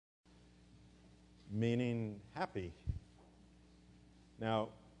meaning happy. Now,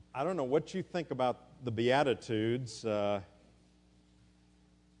 I don't know what you think about the Beatitudes. They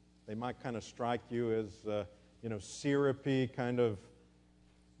might kind of strike you as, syrupy, kind of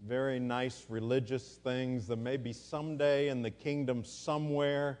very nice religious things that maybe someday in the kingdom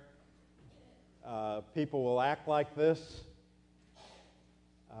somewhere people will act like this.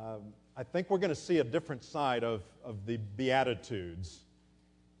 I think we're going to see a different side of the Beatitudes.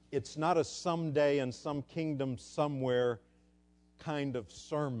 It's not a someday in some kingdom somewhere kind of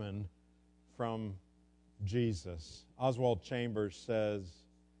sermon from Jesus. Oswald Chambers says,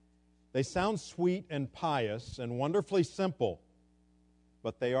 "They sound sweet and pious and wonderfully simple,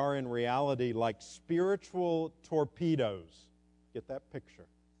 but they are in reality like spiritual torpedoes." Get that picture?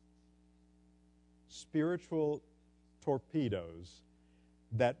 Spiritual torpedoes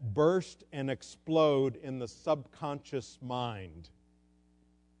that burst and explode in the subconscious mind.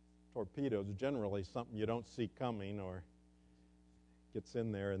 Torpedoes generally something you don't see coming or gets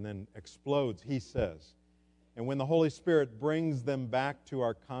in there and then explodes, he says. And when the Holy Spirit brings them back to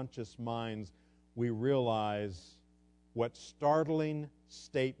our conscious minds, we realize what startling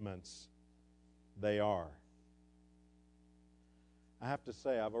statements they are. I have to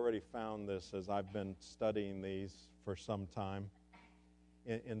say, I've already found this as I've been studying these for some time.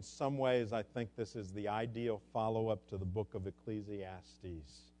 In some ways, I think this is the ideal follow-up to the book of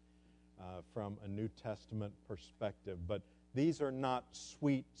Ecclesiastes from a New Testament perspective. But these are not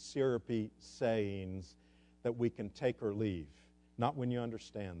sweet, syrupy sayings that we can take or leave, not when you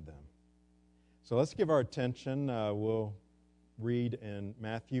understand them. So let's give our attention. We'll read in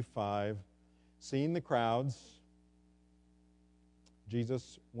Matthew 5. Seeing the crowds,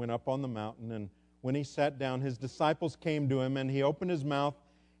 Jesus went up on the mountain, and when he sat down, his disciples came to him, and he opened his mouth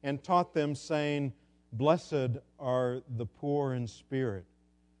and taught them, saying, "Blessed are the poor in spirit,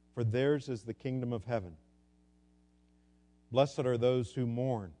 for theirs is the kingdom of heaven. Blessed are those who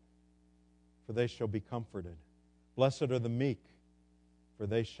mourn, for they shall be comforted. Blessed are the meek, for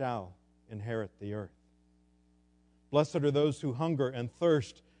they shall inherit the earth. Blessed are those who hunger and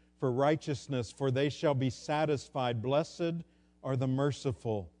thirst for righteousness, for they shall be satisfied. Blessed are the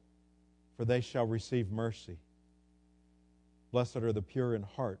merciful, for they shall receive mercy. Blessed are the pure in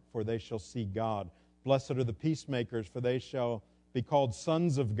heart, for they shall see God. Blessed are the peacemakers, for they shall be called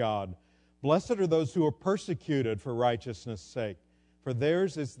sons of God. Blessed are those who are persecuted for righteousness' sake, for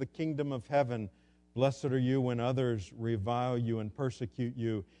theirs is the kingdom of heaven. Blessed are you when others revile you and persecute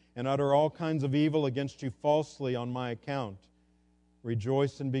you and utter all kinds of evil against you falsely on my account.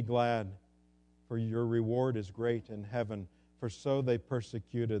 Rejoice and be glad, for your reward is great in heaven, for so they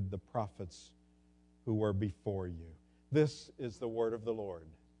persecuted the prophets who were before you." This is the word of the Lord.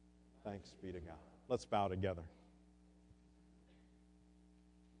 Thanks be to God. Let's bow together.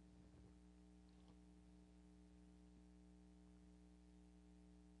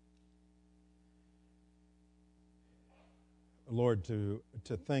 Lord, to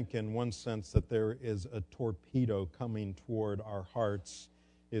think in one sense that there is a torpedo coming toward our hearts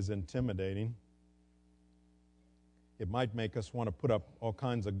is intimidating. It might make us want to put up all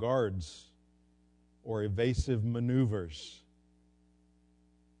kinds of guards or evasive maneuvers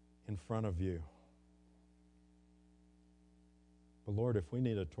in front of you. But Lord, if we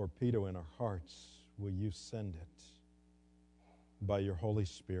need a torpedo in our hearts, will you send it by your Holy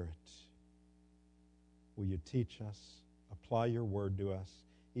Spirit? Will you teach us? Apply your word to us.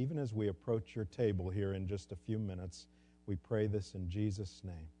 Even as we approach your table here in just a few minutes, we pray this in Jesus'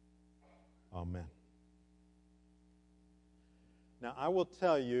 name. Amen. Now, I will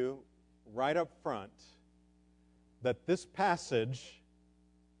tell you right up front that this passage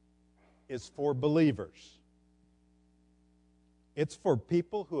is for believers. It's for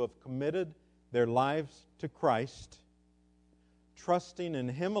people who have committed their lives to Christ, trusting in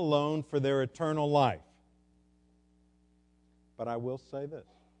Him alone for their eternal life. But I will say this.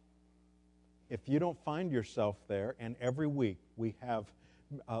 If you don't find yourself there, and every week we have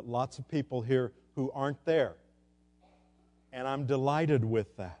lots of people here who aren't there, and I'm delighted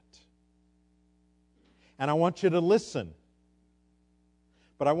with that. And I want you to listen.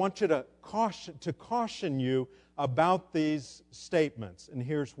 But I want you to caution you about these statements, and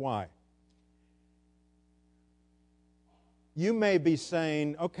here's why. You may be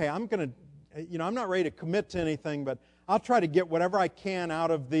saying, okay, I'm not ready to commit to anything, but I'll try to get whatever I can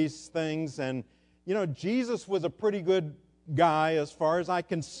out of these things. And, Jesus was a pretty good guy as far as I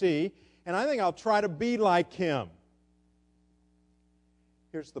can see, and I think I'll try to be like him.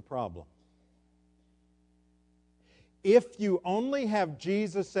 Here's the problem. If you only have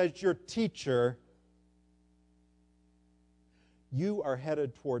Jesus as your teacher, you are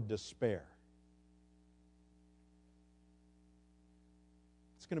headed toward despair.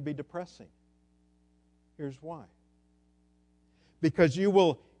 going to be depressing. Here's why. Because you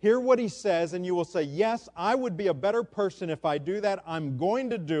will hear what he says and you will say, yes, I would be a better person if I do that. I'm going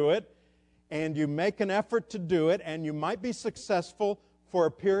to do it. And you make an effort to do it, and you might be successful for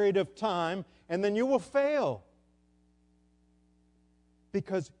a period of time, and then you will fail.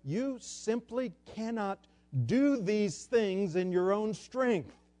 Because you simply cannot do these things in your own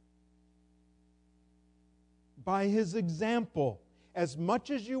strength. By his example, as much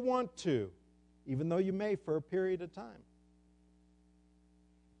as you want to, even though you may for a period of time.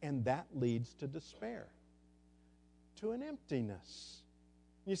 And that leads to despair, to an emptiness.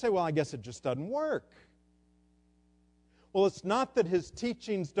 You say, well, I guess it just doesn't work. Well, it's not that his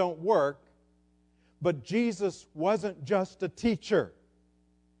teachings don't work, but Jesus wasn't just a teacher.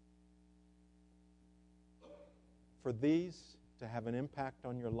 For these to have an impact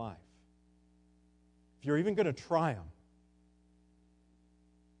on your life, if you're even going to try them,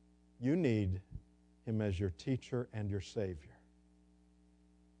 you need him as your teacher and your Savior.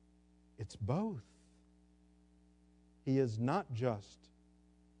 It's both. He is not just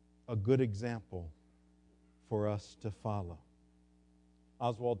a good example for us to follow.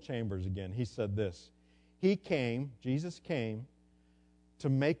 Oswald Chambers again, he said this. Jesus came to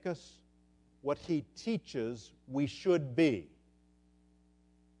make us what he teaches we should be.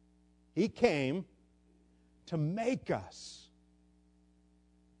 He came to make us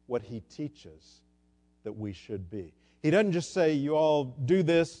what he teaches that we should be. He doesn't just say, you all do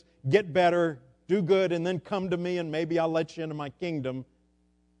this, get better, do good, and then come to me and maybe I'll let you into my kingdom.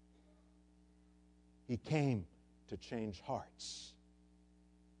 He came to change hearts,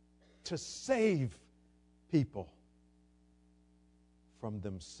 to save people from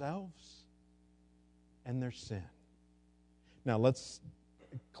themselves and their sin. Now let's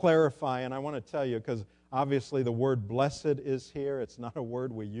clarify, and I want to tell you, because obviously the word blessed is here. It's not a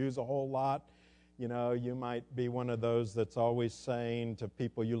word we use a whole lot. You know, you might be one of those that's always saying to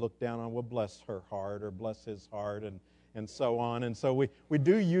people you look down on, well, bless her heart or bless his heart and so on. And so we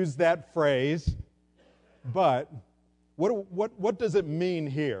do use that phrase. But what does it mean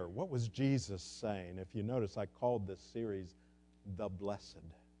here? What was Jesus saying? If you notice, I called this series The Blessed.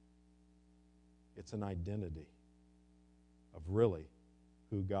 It's an identity of really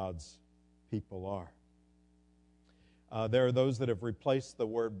who God's people are. There are those that have replaced the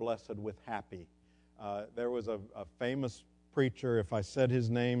word blessed with happy. There was a famous preacher, if I said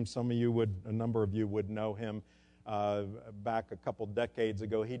his name, a number of you would know him. Back a couple decades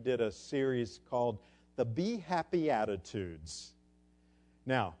ago, he did a series called The Be Happy Attitudes.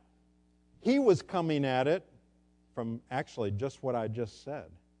 Now, he was coming at it from actually just what I just said.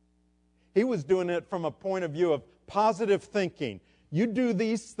 He was doing it from a point of view of positive thinking. You do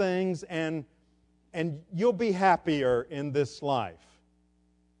these things and you'll be happier in this life.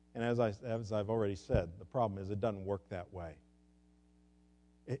 And as I've already said, the problem is it doesn't work that way.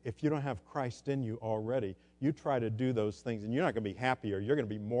 If you don't have Christ in you already, you try to do those things and you're not going to be happier. You're going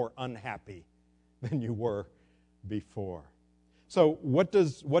to be more unhappy than you were before. So what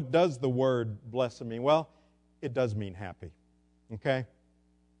does the word blessed mean? Well, it does mean happy. Okay?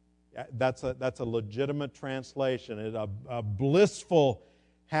 That's a legitimate translation. It's a blissful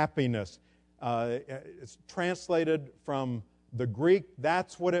happiness. It's translated from the Greek.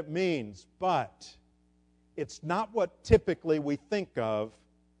 That's what it means. But it's not what typically we think of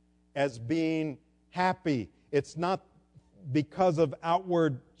as being happy. It's not because of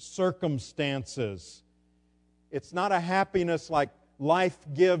outward circumstances. It's not a happiness like life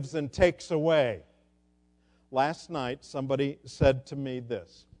gives and takes away. Last night, somebody said to me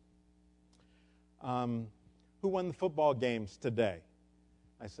this. Who won the football games today?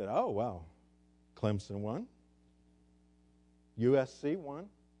 I said, oh, well, Clemson won. USC won.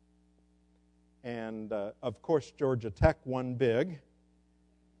 And, of course, Georgia Tech won big.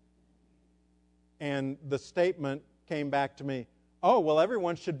 And the statement came back to me, oh, well,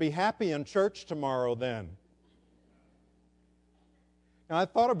 everyone should be happy in church tomorrow then. Now, I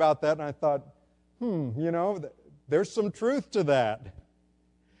thought about that and I thought, there's some truth to that.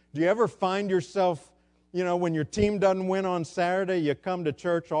 Do you ever find yourself, when your team doesn't win on Saturday, you come to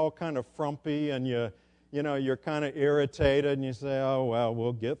church all kind of frumpy and you're kind of irritated and you say, oh, well,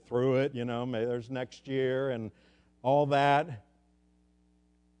 we'll get through it, maybe there's next year and all that.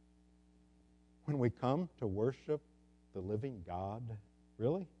 When we come to worship the living God,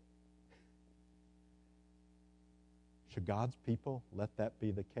 really? Should God's people let that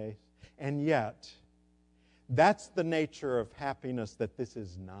be the case? And yet, that's the nature of happiness that this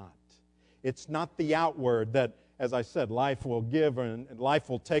is not. It's not the outward that, as I said, life will give and life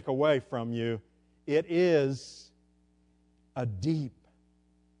will take away from you. It is a deep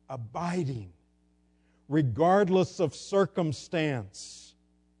abiding, regardless of circumstance.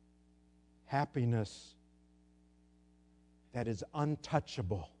 Happiness that is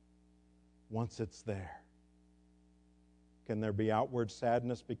untouchable once it's there. Can there be outward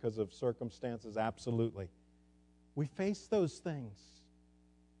sadness because of circumstances? Absolutely. We face those things.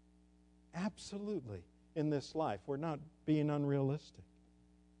 Absolutely. In this life. We're not being unrealistic.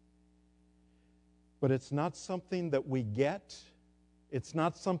 But it's not something that we get. It's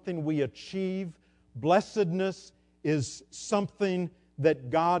not something we achieve. Blessedness is something that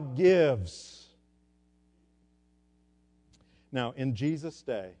God gives. Now, in Jesus'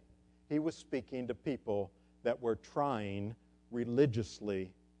 day, He was speaking to people that were trying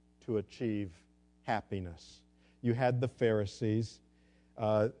religiously to achieve happiness. You had the Pharisees.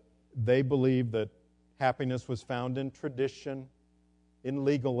 They believed that happiness was found in tradition, in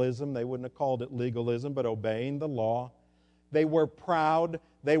legalism. They wouldn't have called it legalism, but obeying the law. They were proud.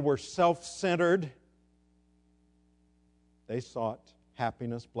 They were self-centered. They sought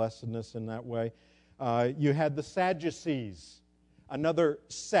happiness, blessedness in that way. You had the Sadducees, another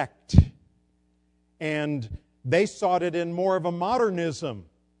sect, and they sought it in more of a modernism.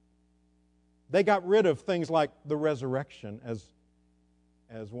 They got rid of things like the resurrection,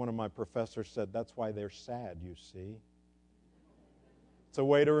 as one of my professors said, that's why they're sad, you see. It's a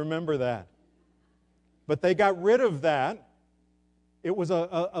way to remember that. But they got rid of that. It was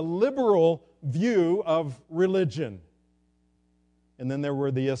a liberal view of religion. And then there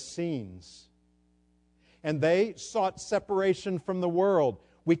were the Essenes. And they sought separation from the world.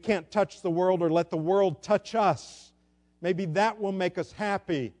 We can't touch the world or let the world touch us. Maybe that will make us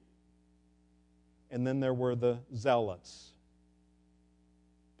happy. And then there were the Zealots.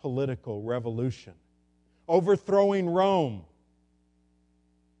 Political revolution. Overthrowing Rome.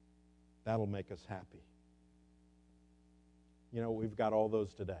 That'll make us happy. You know, we've got all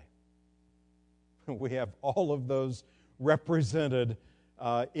those today. We have all of those represented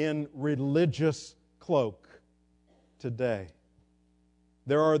in religious cloak today.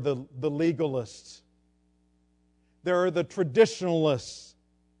 There are the legalists. There are the traditionalists.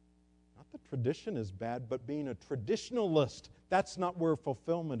 Not that tradition is bad, but being a traditionalist, that's not where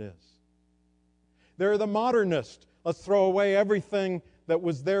fulfillment is. There are the modernists. Let's throw away everything that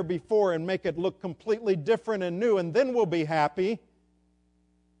was there before and make it look completely different and new, and then we'll be happy.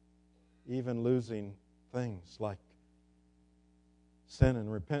 Even losing things like sin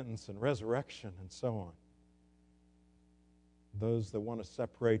and repentance and resurrection and so on. Those that want to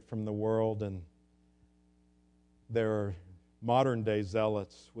separate from the world, and there are modern-day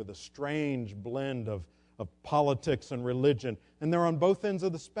zealots with a strange blend of politics and religion, and they're on both ends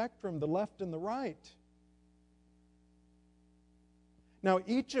of the spectrum, the left and the right. Now,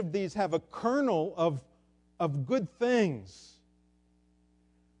 each of these have a kernel of good things,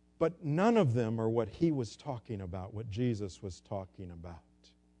 but none of them are what He was talking about, what Jesus was talking about.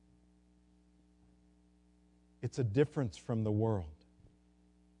 It's a difference from the world.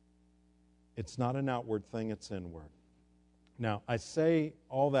 It's not an outward thing, it's inward. Now, I say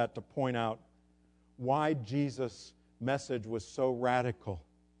all that to point out why Jesus' message was so radical.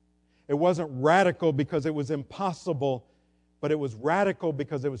 It wasn't radical because it was impossible, but it was radical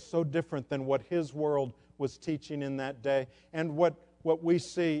because it was so different than what His world was teaching in that day and what we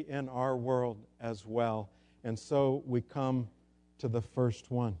see in our world as well. And so we come to the first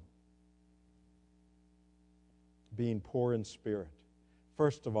one. Being poor in spirit.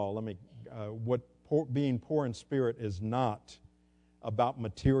 First of all, being poor in spirit is not about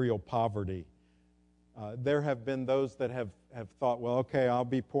material poverty. There have been those that have thought, well, okay, I'll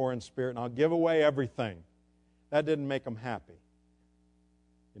be poor in spirit and I'll give away everything. That didn't make them happy.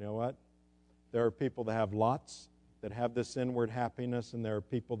 You know what? There are people that have lots, that have this inward happiness, and there are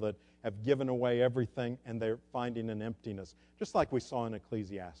people that have given away everything and they're finding an emptiness. Just like we saw in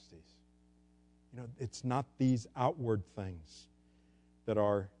Ecclesiastes. You know, it's not these outward things that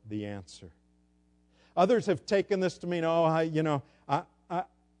are the answer. Others have taken this to mean,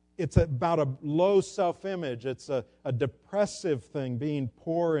 it's about a low self-image. It's a depressive thing, being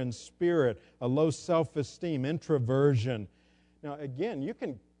poor in spirit, a low self-esteem, introversion. Now, again,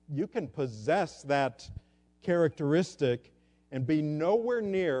 you can possess that characteristic and be nowhere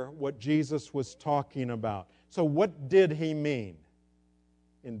near what Jesus was talking about. So what did He mean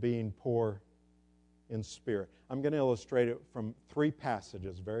in being poor in spirit? I'm going to illustrate it from 3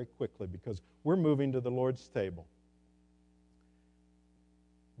 passages very quickly because we're moving to the Lord's table.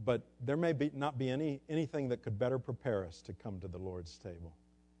 But there may not be anything that could better prepare us to come to the Lord's table.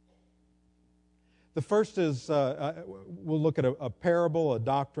 The first is, we'll look at a parable, a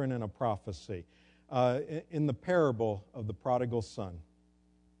doctrine, and a prophecy. In the parable of the prodigal son,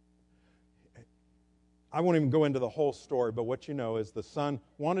 I won't even go into the whole story, but what you know is the son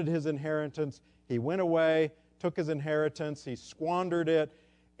wanted his inheritance. He went away, took his inheritance, he squandered it,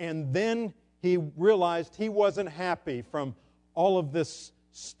 and then he realized he wasn't happy from all of this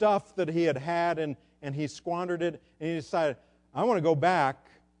stuff that he had, and he squandered it, and he decided, I want to go back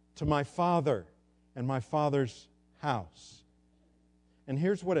to my father and my father's house. And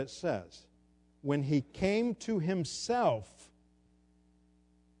here's what it says. When he came to himself,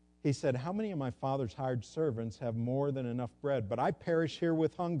 he said, how many of my father's hired servants have more than enough bread? But I perish here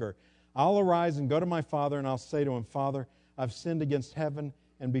with hunger. I'll arise and go to my father, and I'll say to him, Father, I've sinned against heaven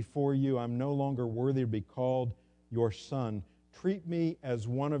and before you. I'm no longer worthy to be called your son. Treat me as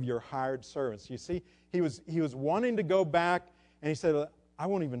one of your hired servants. You see, he was wanting to go back, and he said, I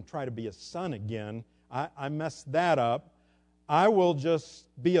won't even try to be a son again. I messed that up. I will just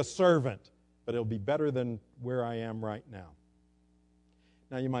be a servant, but it'll be better than where I am right now.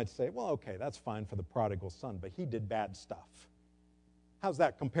 Now you might say, well, okay, that's fine for the prodigal son, but he did bad stuff. How's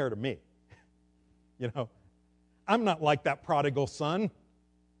that compare to me? You know, I'm not like that prodigal son.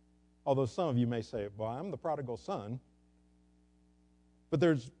 Although some of you may say, well, I'm the prodigal son. But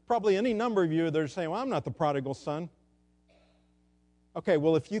there's probably any number of you that are saying, well, I'm not the prodigal son. Okay,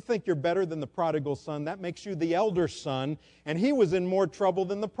 well, if you think you're better than the prodigal son, that makes you the elder son, and he was in more trouble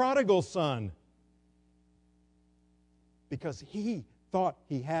than the prodigal son. Because he thought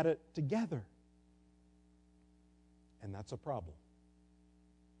he had it together. And that's a problem.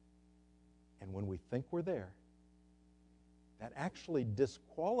 And when we think we're there, that actually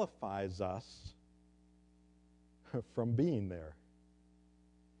disqualifies us from being there.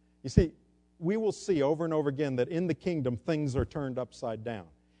 You see, we will see over and over again that in the kingdom things are turned upside down.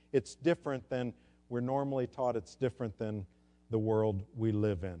 It's different than we're normally taught. It's different than the world we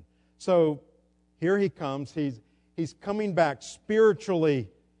live in. So here he comes. He's coming back spiritually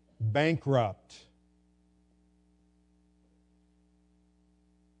bankrupt.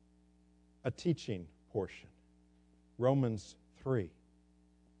 A teaching portion. Romans 3.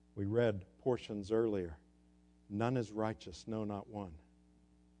 We read portions earlier. None is righteous, no, not one.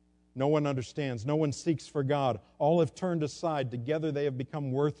 No one understands. No one seeks for God. All have turned aside. Together they have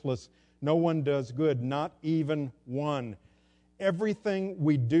become worthless. No one does good, not even one. Everything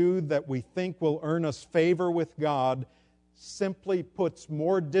we do that we think will earn us favor with God simply puts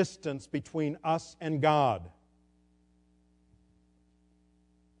more distance between us and God.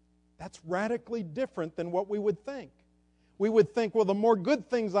 That's radically different than what we would think. We would think, well, the more good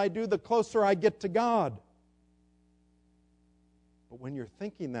things I do, the closer I get to God. But when you're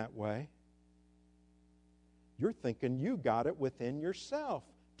thinking that way, you're thinking you got it within yourself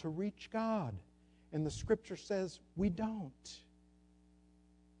to reach God. And the Scripture says we don't.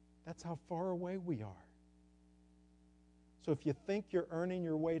 That's how far away we are. So if you think you're earning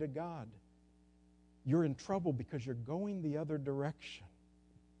your way to God, you're in trouble because you're going the other direction.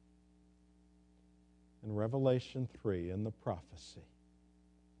 In Revelation 3, in the prophecy,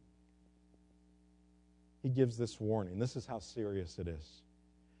 he gives this warning. This is how serious it is.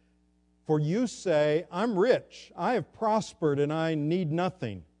 For you say, I'm rich, I have prospered, and I need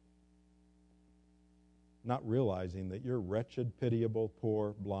nothing. Not realizing that you're wretched, pitiable,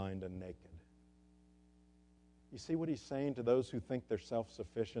 poor, blind, and naked. You see what he's saying to those who think they're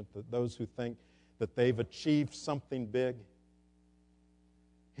self-sufficient, that those who think that they've achieved something big?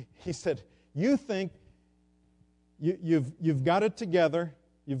 He said, you think you've got it together,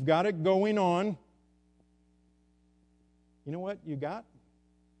 you've got it going on. You know what you got?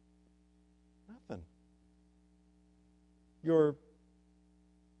 Nothing. You're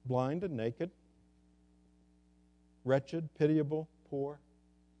blind and naked, wretched, pitiable, poor.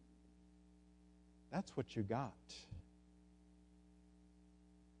 That's what you got.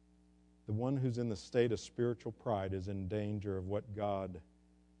 The one who's in the state of spiritual pride is in danger of what God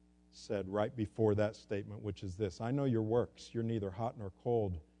said right before that statement, which is this: I know your works. You're neither hot nor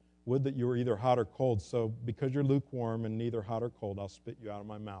cold. Would that you were either hot or cold. So because you're lukewarm and neither hot or cold, I'll spit you out of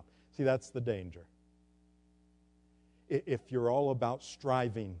my mouth. See, that's the danger. If you're all about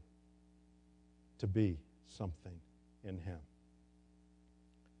striving to be something in Him.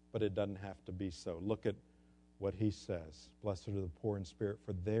 But it doesn't have to be so. Look at what he says. Blessed are the poor in spirit,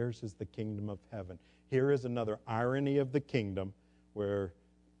 for theirs is the kingdom of heaven. Here is another irony of the kingdom, where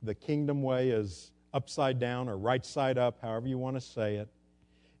the kingdom way is upside down or right side up, however you want to say it.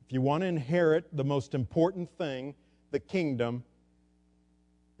 If you want to inherit the most important thing, the kingdom,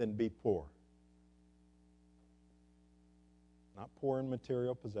 then be poor. Not poor in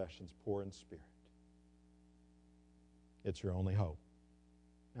material possessions, poor in spirit. It's your only hope.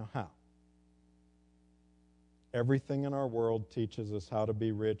 Now how? Everything in our world teaches us how to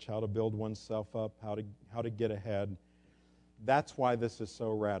be rich, how to build oneself up, how to get ahead. That's why this is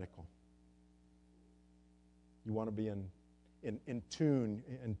so radical. You want to be in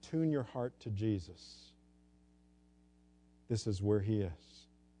tune your heart to Jesus. This is where He is.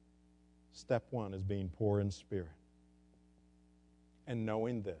 Step one is being poor in spirit. And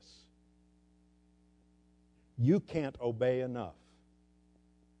knowing this, you can't obey enough,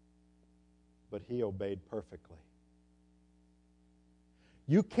 but He obeyed perfectly.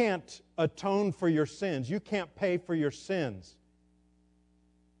 You can't atone for your sins. You can't pay for your sins.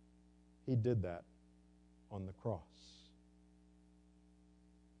 He did that on the cross.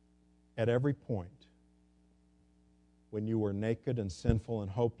 At every point, when you were naked and sinful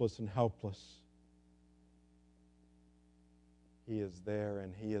and hopeless and helpless, He is there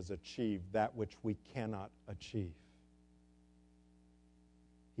and He has achieved that which we cannot achieve.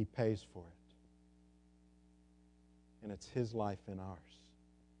 He pays for it. And it's His life in ours,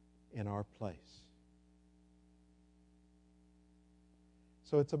 in our place.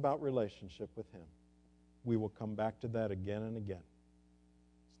 So it's about relationship with Him. We will come back to that again and again.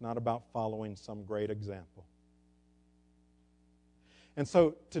 It's not about following some great example. And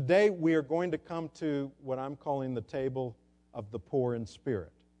so today we are going to come to what I'm calling the table of the poor in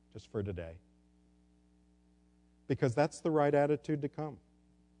spirit, just for today. Because that's the right attitude to come.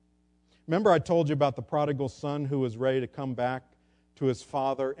 Remember I told you about the prodigal son who was ready to come back to his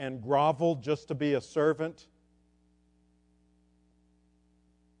father and grovel just to be a servant?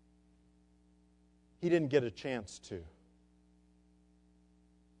 He didn't get a chance to.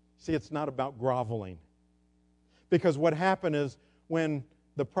 See, it's not about groveling. Because what happened is when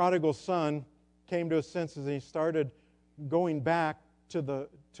the prodigal son came to his senses and he started going back to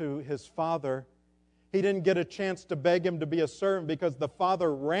his father, he didn't get a chance to beg him to be a servant because the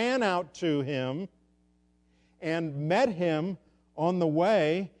father ran out to him and met him on the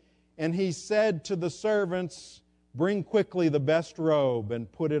way, and he said to the servants, "Bring quickly the best robe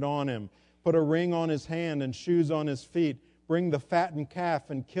and put it on him. Put a ring on his hand and shoes on his feet. Bring the fattened calf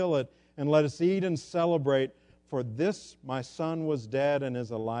and kill it, and let us eat and celebrate. For this my son was dead and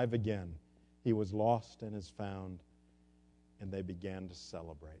is alive again. He was lost and is found." And they began to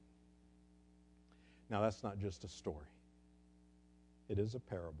celebrate. Now that's not just a story. It is a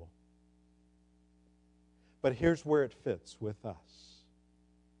parable. But here's where it fits with us.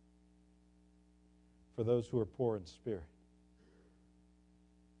 For those who are poor in spirit.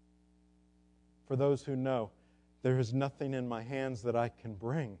 For those who know there is nothing in my hands that I can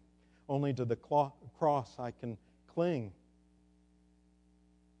bring. Only to the cross I can cling.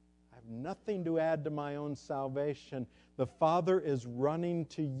 I have nothing to add to my own salvation. The Father is running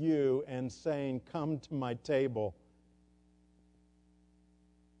to you and saying, "Come to my table.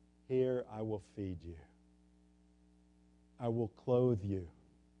 Here I will feed you. I will clothe you.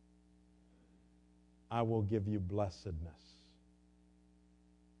 I will give you blessedness."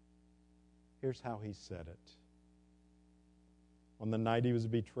 Here's how He said it. On the night He was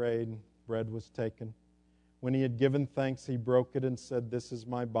betrayed, bread was taken. When He had given thanks, He broke it and said, "This is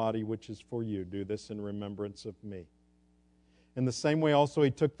my body, which is for you. Do this in remembrance of me." In the same way also He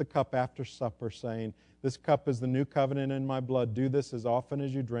took the cup after supper, saying, "This cup is the new covenant in my blood. Do this as often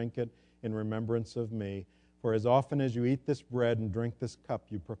as you drink it in remembrance of me. For as often as you eat this bread and drink this cup,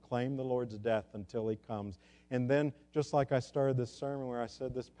 you proclaim the Lord's death until He comes." And then, just like I started this sermon where I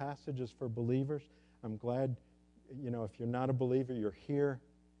said this passage is for believers, I'm glad, if you're not a believer, you're here.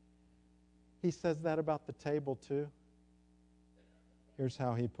 He says that about the table too. Here's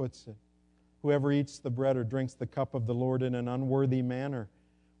how He puts it. Whoever eats the bread or drinks the cup of the Lord in an unworthy manner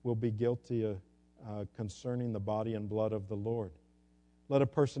will be guilty concerning the body and blood of the Lord. Let a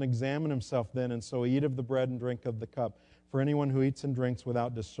person examine himself then, and so eat of the bread and drink of the cup. For anyone who eats and drinks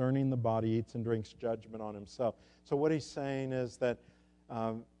without discerning the body eats and drinks judgment on himself. So what He's saying is that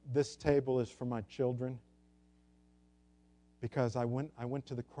this table is for my children because I went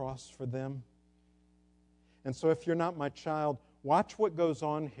to the cross for them. And so if you're not my child, watch what goes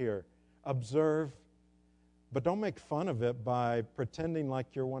on here. Observe, but don't make fun of it by pretending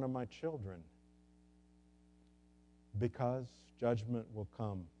like you're one of my children. Because judgment will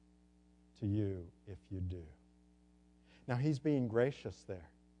come to you if you do. Now He's being gracious there.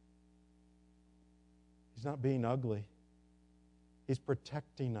 He's not being ugly. He's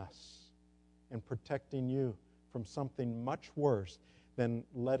protecting us and protecting you from something much worse than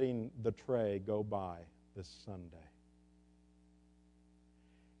letting the tray go by this Sunday.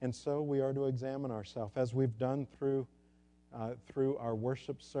 And so we are to examine ourselves, as we've done through our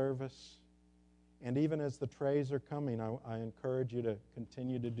worship service. And even as the trays are coming, I encourage you to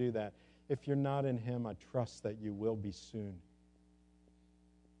continue to do that. If you're not in Him, I trust that you will be soon.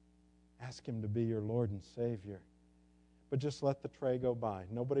 Ask Him to be your Lord and Savior. But just let the tray go by.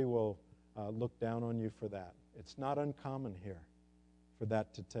 Nobody will look down on you for that. It's not uncommon here for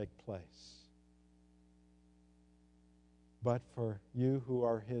that to take place. But for you who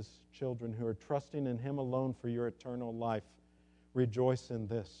are His children, who are trusting in Him alone for your eternal life, rejoice in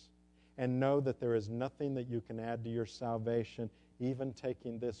this. And know that there is nothing that you can add to your salvation. Even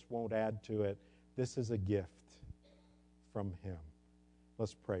taking this won't add to it. This is a gift from Him.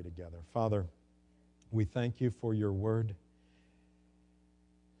 Let's pray together. Father, we thank You for Your word.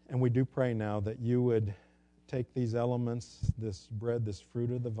 And we do pray now that You would take these elements, this bread, this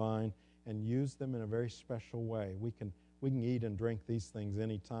fruit of the vine, and use them in a very special way. We can eat and drink these things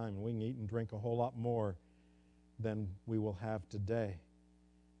anytime. We can eat and drink a whole lot more than we will have today.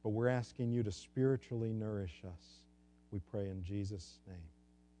 But we're asking You to spiritually nourish us. We pray in Jesus' name.